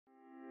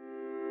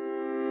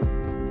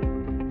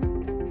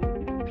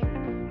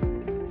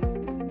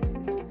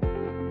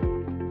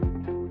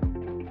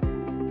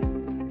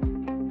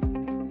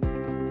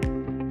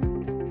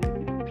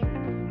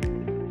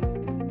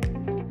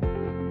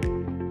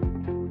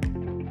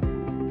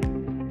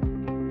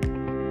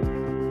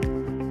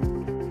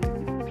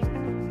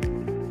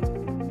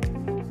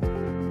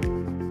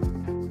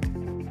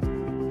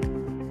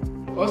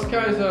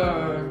Oscar is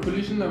a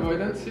collision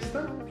avoidance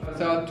system.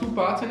 There are two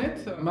parts in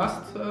it, a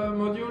mast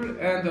module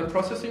and a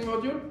processing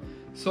module.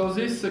 So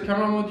this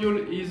camera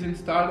module is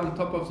installed on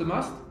top of the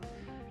mast,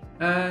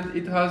 and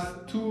it has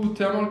two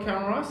thermal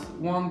cameras,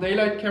 one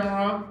daylight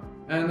camera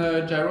and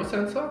a gyro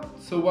sensor.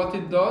 So what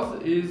it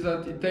does is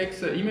that it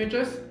takes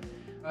images,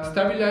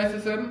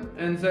 stabilizes them,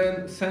 and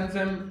then sends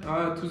them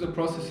to the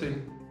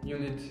processing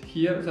unit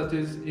here that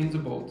is in the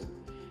boat.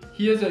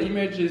 Here the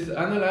image is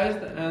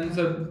analyzed and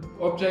the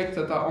objects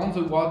that are on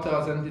the water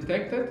are then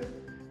detected.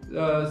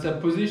 The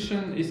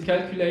position is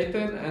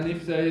calculated, and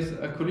if there is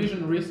a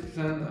collision risk,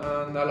 then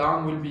an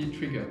alarm will be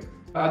triggered.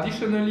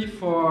 Additionally,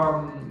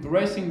 for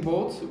racing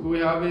boats, we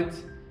have it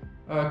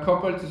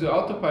coupled to the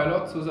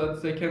autopilot so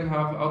that they can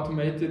have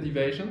automated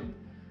evasion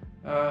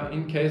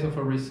in case of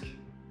a risk.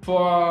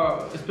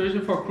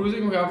 Especially for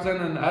cruising, we have then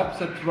an app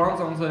that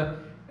runs on the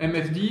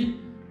MFD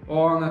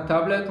or on a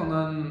tablet, on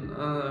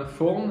a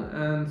phone,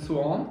 and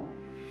so on.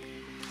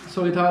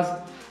 So it has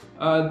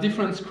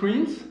different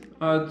screens,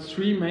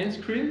 three main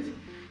screens.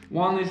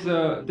 One is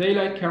a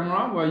daylight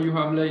camera where you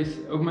have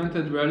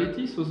augmented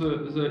reality, so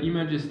the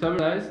image is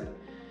stabilized,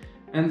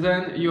 and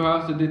then you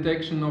have the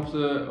detection of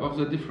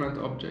the different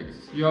objects.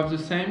 You have the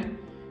same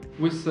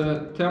with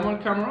the thermal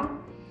camera.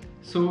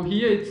 So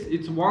here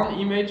it's one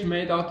image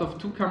made out of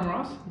two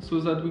cameras, so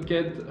that we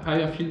get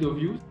higher field of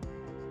view.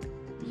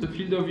 The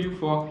field of view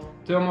for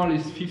thermal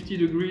is 50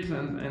 degrees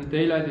and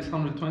daylight is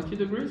 120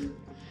 degrees.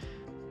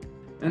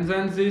 And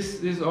then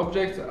these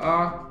objects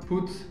are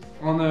put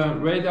on a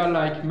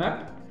radar-like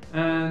map,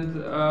 and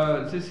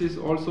this is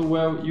also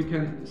where you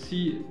can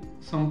see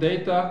some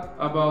data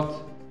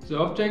about the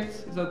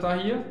objects that are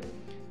here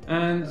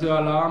and the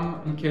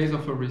alarm in case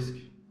of a risk.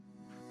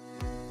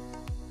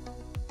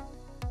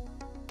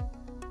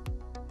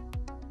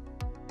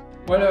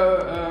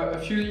 Well, a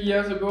few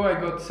years ago I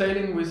got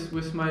sailing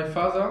with my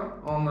father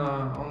on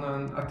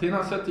an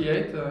Athena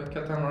 38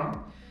 catamaran,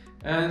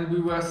 and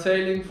we were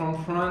sailing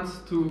from France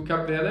to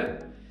Cape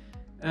Verde.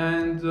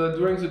 And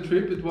during the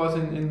trip, it was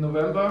in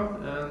November,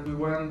 and we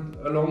went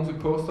along the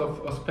coast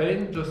of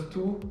Spain, just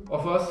two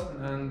of us,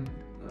 and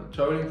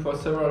traveling for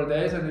several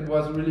days, and it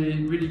was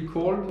really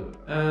cold.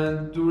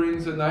 And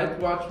during the night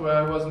watch, where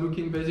I was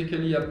looking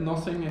basically at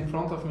nothing in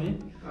front of me,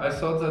 I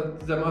thought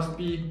that there must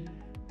be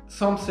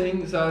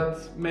something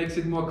that makes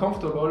it more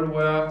comfortable,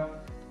 where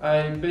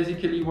I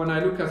basically, when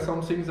I look at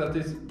something that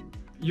is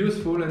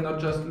useful and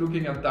not just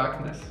looking at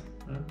darkness.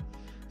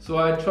 So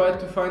I tried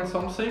to find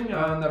something,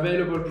 an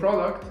available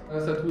product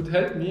that would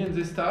help me in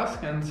this task,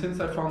 and since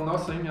I found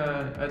nothing,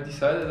 I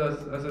decided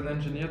as an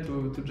engineer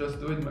to just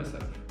do it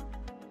myself.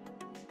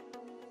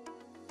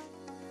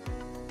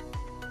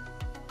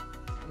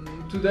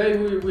 Today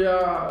we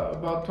are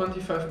about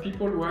 25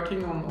 people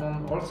working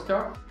on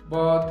Oscar,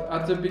 but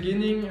at the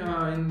beginning,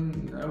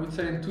 I would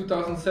say in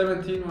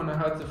 2017, when I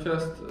had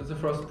the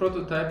first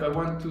prototype, I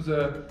went to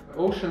the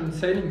ocean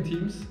sailing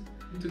teams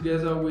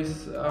together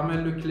with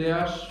Armel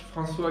Leclerc,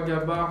 François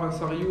Gabard,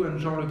 Vincent Rioux and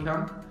Jean Le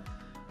Cam.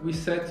 We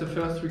set the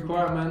first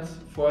requirements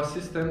for a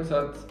system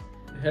that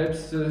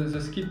helps the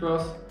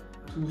skippers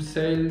to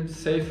sail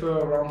safer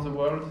around the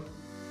world.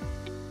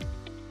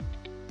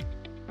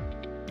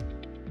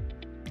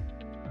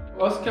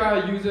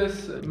 Oscar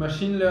uses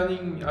machine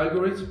learning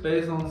algorithms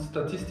based on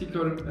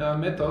statistical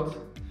methods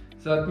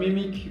that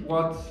mimic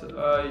what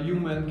a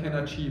human can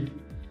achieve.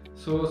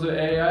 So the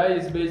AI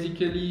is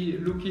basically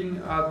looking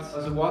at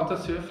the water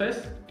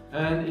surface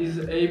and is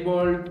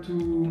able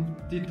to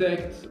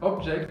detect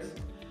objects.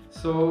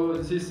 So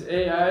this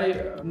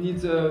AI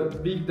needs a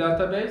big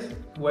database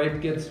where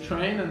it gets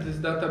trained, and this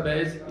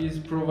database is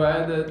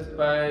provided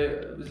by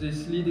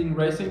these leading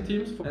racing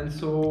teams. And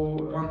so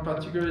one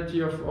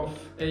particularity of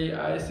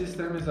AI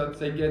system is that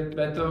they get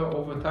better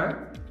over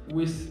time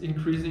with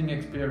increasing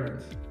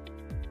experience.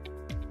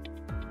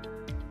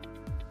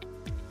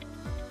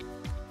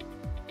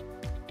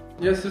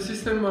 Yes, the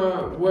system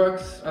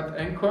works at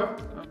anchor.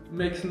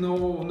 Makes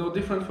no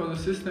difference for the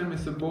system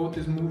if the boat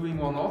is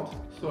moving or not.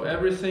 So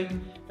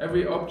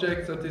every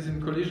object that is in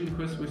collision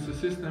course with the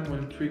system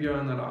will trigger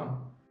an alarm.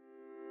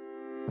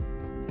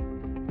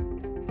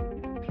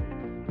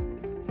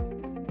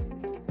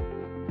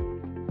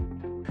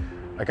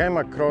 I came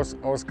across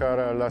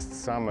Oscar last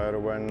summer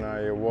when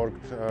I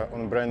worked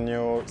on brand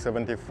new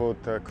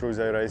 70-foot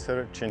cruiser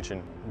racer, Chin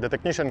Chin. The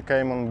technician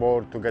came on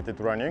board to get it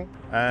running,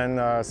 and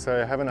as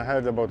I haven't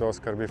heard about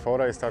Oscar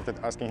before, I started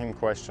asking him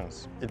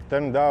questions. It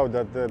turned out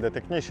that the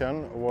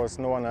technician was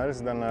no one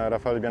else than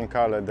Rafael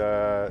Biancale,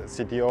 the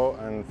CTO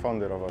and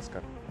founder of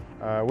Oscar.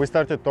 We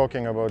started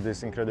talking about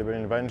this incredible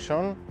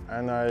invention,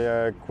 and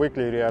I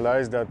quickly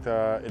realized that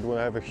it will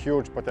have a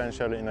huge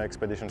potential in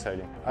expedition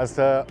sailing. As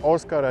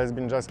Oscar has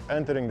been just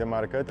entering the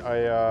market,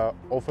 I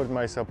offered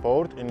my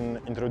support in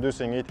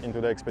introducing it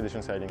into the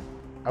expedition sailing.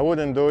 I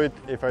wouldn't do it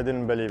if I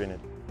didn't believe in it.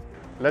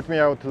 Let me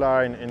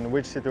outline in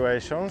which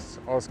situations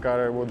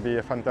Oscar would be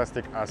a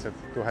fantastic asset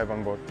to have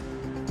on board.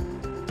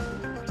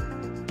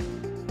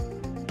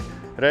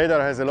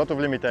 Radar has a lot of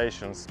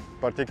limitations,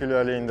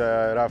 particularly in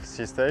the rough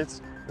sea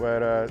states,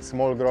 where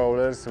small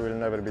growlers will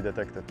never be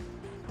detected.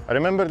 I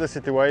remember the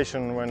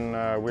situation when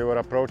we were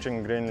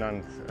approaching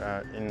Greenland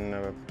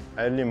in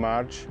early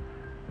March.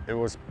 It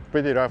was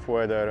pretty rough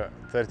weather,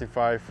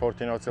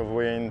 35-40 knots of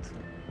wind,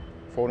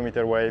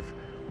 4-meter wave,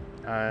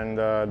 and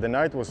the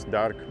night was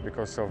dark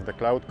because of the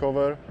cloud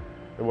cover.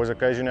 It was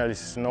occasionally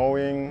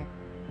snowing.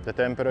 The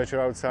temperature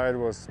outside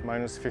was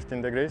minus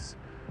 15 degrees,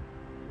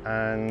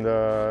 and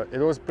it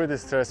was pretty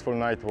stressful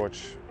night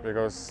watch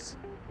because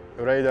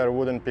radar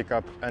wouldn't pick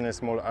up any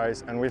small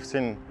ice, and we've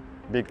seen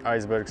big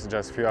icebergs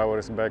just a few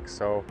hours back,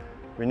 so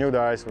we knew the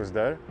ice was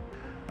there.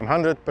 I'm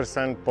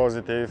 100%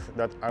 positive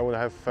that I would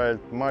have felt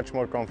much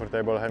more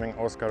comfortable having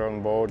Oscar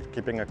on board,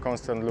 keeping a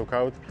constant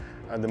lookout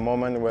at the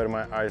moment where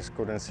my eyes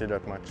couldn't see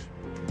that much.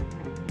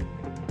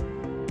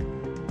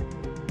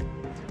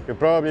 You've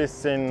probably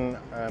seen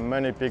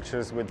many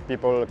pictures with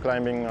people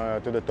climbing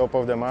to the top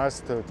of the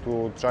mast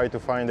to try to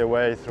find a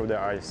way through the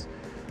ice.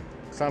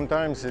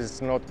 Sometimes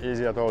it's not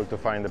easy at all to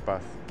find the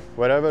path.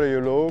 Wherever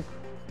you look,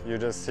 you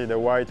just see the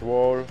white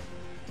wall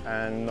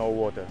and no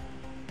water.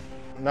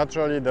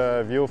 Naturally,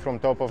 the view from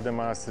top of the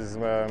mast is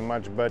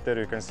much better.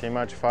 You can see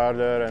much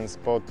farther and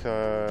spot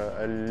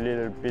a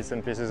little bits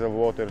and pieces of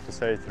water to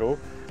sail through.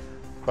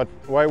 But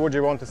why would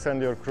you want to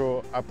send your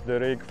crew up the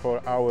rig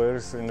for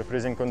hours in the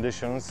freezing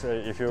conditions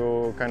if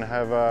you can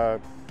have a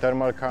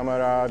thermal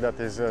camera that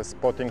is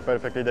spotting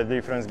perfectly the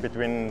difference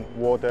between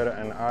water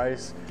and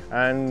ice?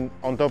 And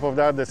on top of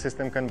that, the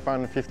system can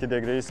pan 50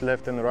 degrees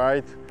left and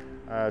right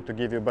to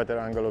give you a better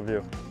angle of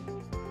view.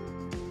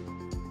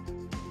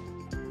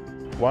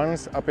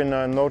 Once up in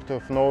north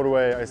of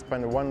Norway, I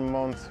spent 1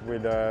 month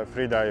with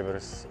free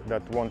divers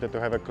that wanted to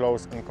have a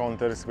close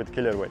encounters with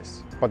killer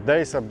whales. But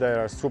days up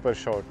there are super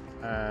short,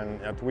 and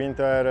at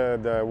winter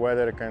the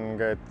weather can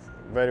get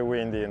very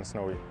windy and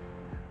snowy.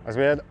 As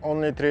we had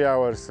only 3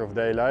 hours of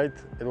daylight,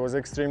 it was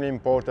extremely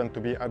important to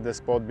be at the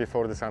spot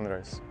before the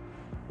sunrise.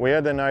 We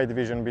had the night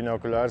vision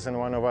binoculars, and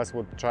one of us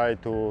would try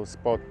to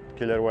spot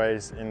killer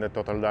whales in the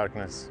total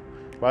darkness.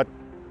 But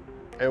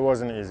it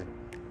wasn't easy.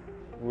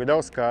 With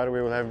Oscar,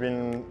 we would have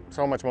been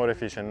so much more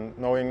efficient,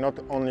 knowing not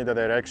only the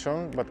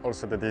direction, but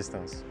also the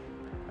distance.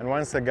 And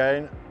once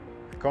again,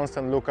 a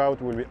constant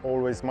lookout will be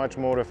always much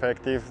more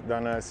effective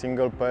than a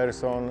single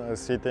person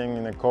sitting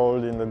in the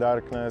cold, in the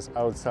darkness,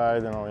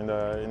 outside,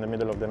 in the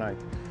middle of the night.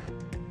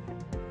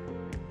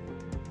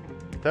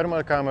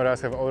 Thermal cameras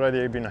have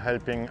already been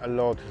helping a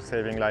lot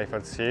saving life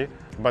at sea,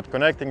 but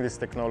connecting this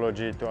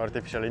technology to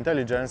artificial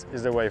intelligence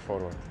is the way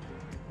forward.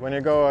 When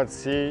you go at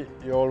sea,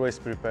 you always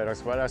prepare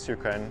as well as you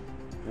can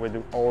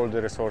with all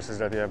the resources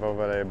that you have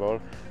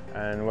available,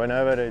 and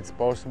whenever it's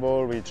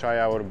possible we try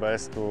our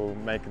best to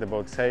make the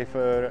boat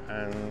safer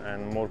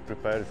and more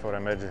prepared for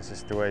emergency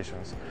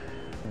situations.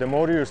 The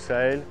more you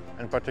sail,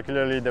 and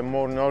particularly the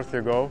more north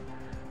you go,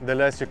 the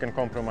less you can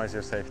compromise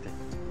your safety.